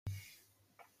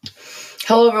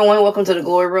Hello, everyone. Welcome to the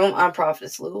Glory Room. I'm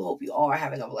Prophetess Lou. Hope you all are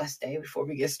having a blessed day. Before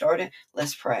we get started,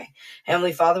 let's pray.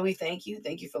 Heavenly Father, we thank you.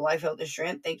 Thank you for life, health, and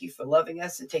strength. Thank you for loving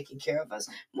us and taking care of us.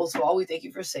 Most of all, we thank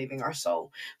you for saving our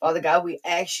soul. Father God, we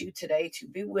ask you today to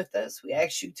be with us. We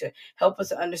ask you to help us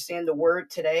to understand the word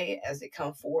today as it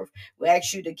comes forth. We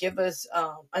ask you to give us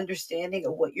understanding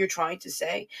of what you're trying to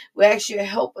say. We ask you to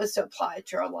help us to apply it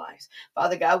to our lives.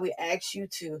 Father God, we ask you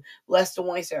to bless the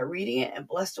ones that are reading it and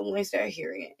bless the ones that are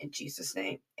hearing it. In Jesus' name,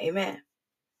 amen.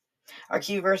 Our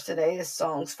key verse today is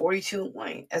Psalms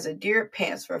 42:1. As a deer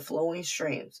pants for flowing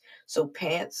streams, so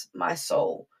pants my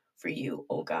soul for you,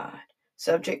 O God.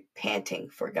 Subject, panting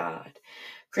for God.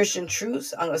 Christian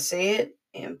truths, I'm going to say it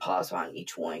and pause on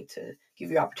each one to give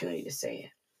you opportunity to say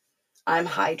it. I'm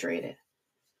hydrated.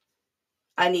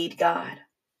 I need God.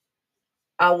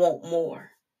 I want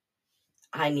more.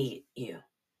 I need you.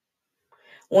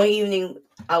 One evening,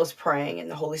 I was praying, and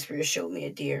the Holy Spirit showed me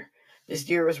a deer. This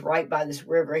deer was right by this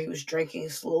river. He was drinking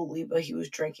slowly, but he was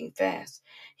drinking fast.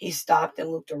 He stopped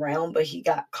and looked around, but he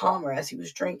got calmer as he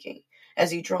was drinking, as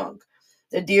he drank.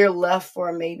 The deer left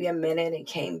for maybe a minute and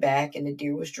came back, and the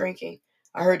deer was drinking.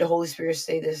 I heard the Holy Spirit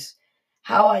say this is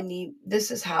how I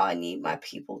need my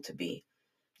people to be.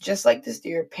 Just like this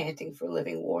deer panting for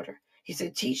living water. He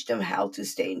said, teach them how to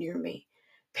stay near me,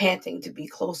 panting to be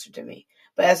closer to me.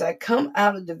 But as I come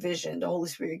out of the vision the Holy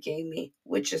Spirit gave me,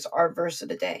 which is our verse of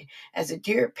the day, as a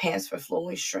deer pants for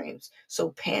flowing streams,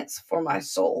 so pants for my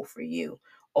soul for you,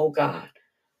 O God.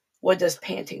 What does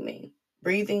panting mean?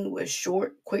 Breathing with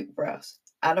short, quick breaths,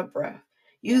 out of breath.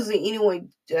 Usually anyone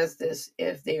does this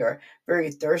if they are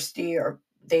very thirsty or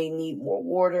they need more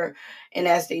water. And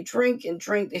as they drink and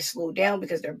drink, they slow down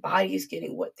because their body is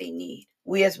getting what they need.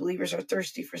 We as believers are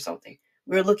thirsty for something.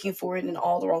 We're looking for it in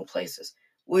all the wrong places.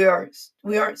 We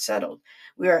aren't settled.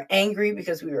 We are angry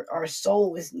because our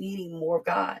soul is needing more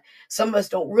God. Some of us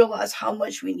don't realize how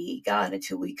much we need God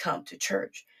until we come to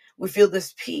church. We feel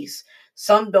this peace.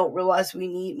 Some don't realize we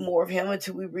need more of him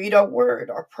until we read our word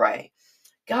or pray.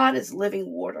 God is living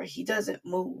water. He doesn't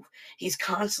move. He's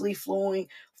constantly flowing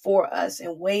for us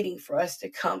and waiting for us to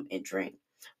come and drink.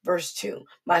 Verse 2,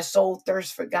 my soul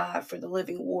thirsts for God, for the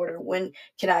living water. When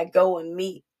can I go and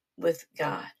meet with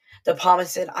God? The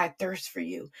psalmist said, I thirst for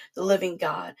you, the living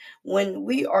God. When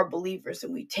we are believers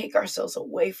and we take ourselves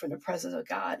away from the presence of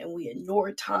God and we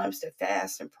ignore times to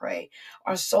fast and pray,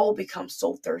 our soul becomes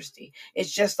so thirsty.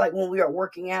 It's just like when we are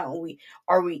working out and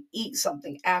we eat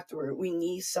something afterward, we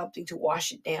need something to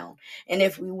wash it down. And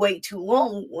if we wait too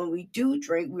long, when we do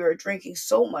drink, we are drinking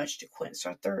so much to quench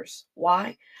our thirst.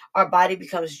 Why? Our body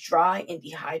becomes dry and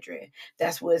dehydrated.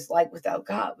 That's what it's like without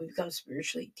God. We become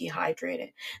spiritually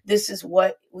dehydrated. This is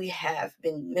what we have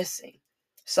been missing.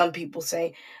 Some people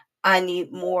say, I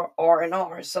need more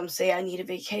R&R. Some say I need a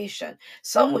vacation.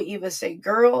 Some will even say,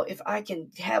 girl, if I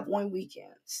can have one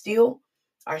weekend. Still,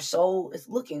 our soul is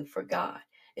looking for God.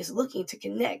 It's looking to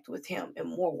connect with him in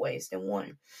more ways than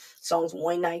one. Psalms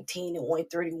 119 and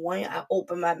 131, I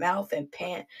open my mouth and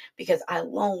pant because I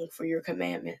long for your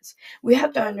commandments. We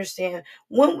have to understand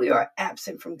when we are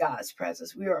absent from God's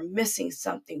presence, we are missing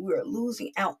something. We are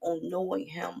losing out on knowing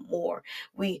him more.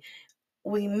 We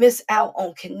miss out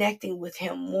on connecting with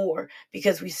him more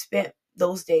because we spent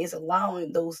those days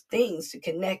allowing those things to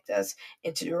connect us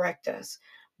and to direct us.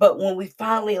 But when we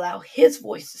finally allow his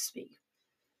voice to speak,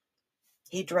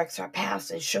 he directs our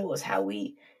paths and shows us how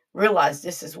we realize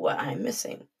this is what I'm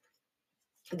missing.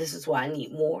 This is why I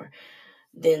need more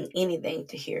than anything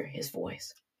to hear his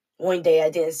voice. One day I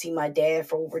didn't see my dad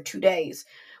for over 2 days,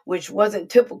 which wasn't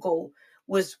typical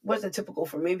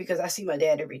for me because I see my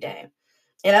dad every day.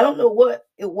 And I don't know what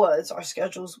it was. Our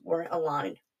schedules weren't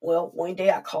aligned. Well, one day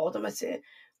I called him. I said,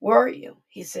 where are you?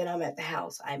 He said, I'm at the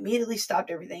house. I immediately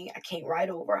stopped everything. I came right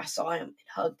over. I saw him and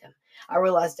hugged him. I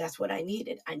realized that's what I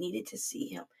needed. I needed to see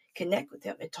him, connect with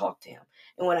him, and talk to him.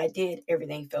 And when I did,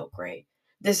 everything felt great.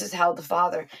 This is how the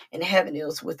Father in heaven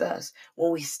is with us.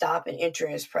 When we stop and enter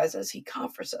his presence, he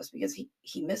comforts us because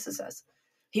he misses us.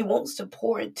 He wants to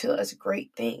pour into us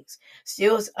great things.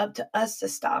 Still, it's up to us to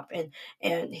stop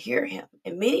and hear him.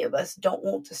 And many of us don't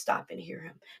want to stop and hear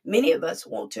him. Many of us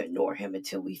want to ignore him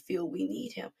until we feel we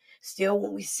need him. Still,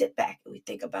 when we sit back and we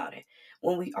think about it,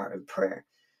 when we are in prayer,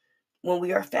 when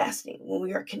we are fasting, when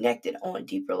we are connected on a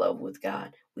deeper level with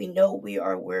God, we know we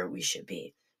are where we should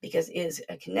be because it is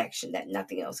a connection that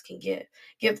nothing else can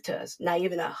give to us, not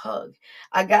even a hug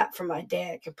I got from my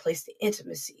dad can place the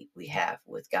intimacy we have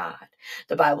with God.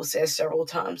 The Bible says several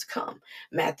times, come.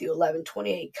 Matthew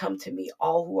 11:28, come to me,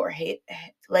 all who are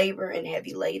labor and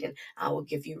heavy laden, I will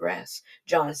give you rest.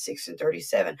 John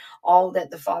 6:37, all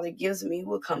that the Father gives me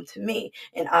will come to me,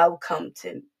 and I will come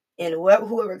to And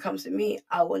whoever comes to me,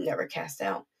 I will never cast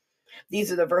out.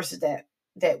 These are the verses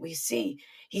that we see.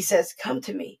 He says, come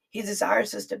to me. He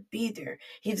desires us to be there.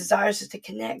 He desires us to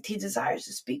connect. He desires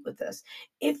to speak with us.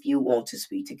 If you want to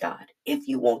speak to God, if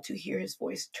you want to hear his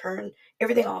voice, turn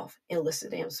everything off and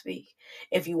listen to him speak.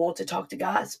 If you want to talk to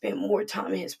God, spend more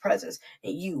time in his presence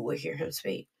and you will hear him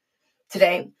speak.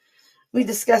 Today, we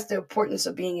discussed the importance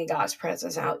of being in God's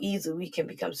presence and how easily we can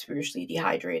become spiritually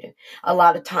dehydrated. A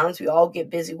lot of times we all get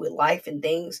busy with life and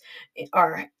things,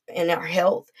 our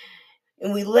health,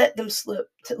 and we let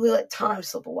we let time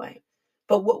slip away.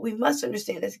 But what we must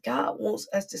understand is God wants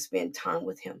us to spend time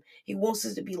with him. He wants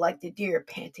us to be like the deer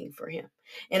panting for him.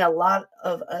 And a lot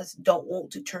of us don't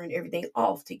want to turn everything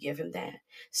off to give him that.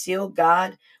 Still,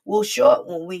 God will show up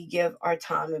when we give our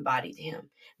time and body to him.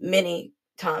 Many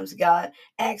times God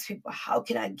asks people,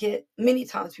 many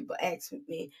times people ask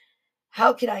me,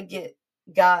 how can I get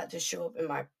God to show up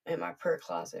in my prayer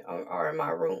closet or in my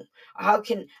room? Or how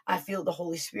can I feel the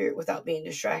Holy Spirit without being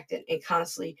distracted and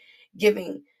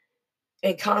giving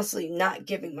constantly not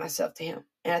giving myself to him?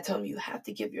 And I tell him, you have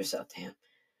to give yourself to him.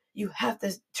 You have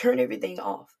to turn everything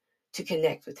off to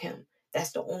connect with him.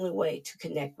 That's the only way to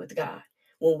connect with God.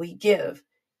 When we give,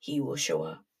 he will show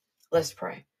up. Let's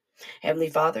pray. Heavenly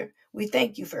Father, we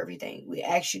thank you for everything. We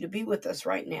ask you to be with us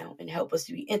right now and help us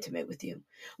to be intimate with you.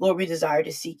 Lord, we desire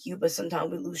to seek you, but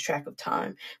sometimes we lose track of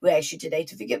time. We ask you today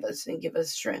to forgive us and give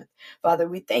us strength. Father,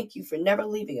 we thank you for never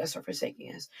leaving us or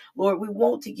forsaking us. Lord, we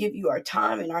want to give you our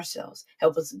time and ourselves.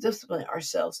 Help us to discipline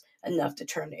ourselves enough to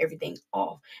turn everything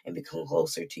off and become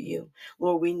closer to you.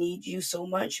 Lord, we need you so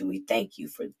much, and we thank you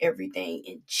for everything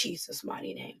in Jesus'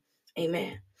 mighty name.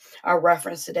 Amen. Our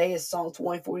reference today is Psalms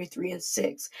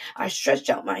 143:6. I stretched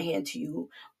out my hand to you.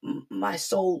 My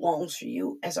soul longs for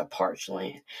you as a parched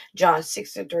land. John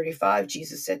 6:35,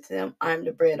 Jesus said to them, I am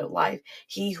the bread of life.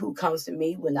 He who comes to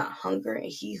me will not hunger,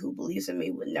 and he who believes in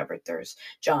me will never thirst.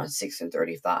 John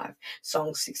 6:35.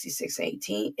 Psalm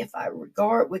 66:18, if I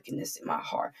regard wickedness in my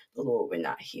heart, the Lord will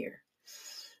not hear.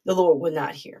 The Lord will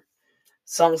not hear.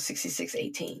 Psalm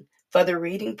 66:18. Further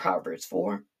reading, Proverbs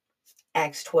 4,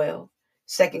 Acts 12,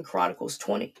 2 Chronicles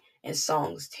 20, and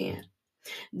Songs 10.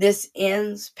 This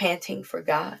ends Panting for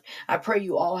God. I pray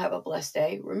you all have a blessed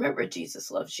day. Remember,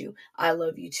 Jesus loves you. I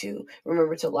love you too.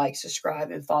 Remember to like,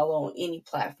 subscribe, and follow on any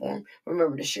platform.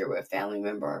 Remember to share with a family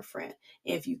member or a friend.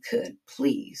 And if you could,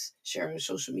 please share on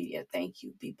social media. Thank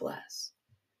you. Be blessed.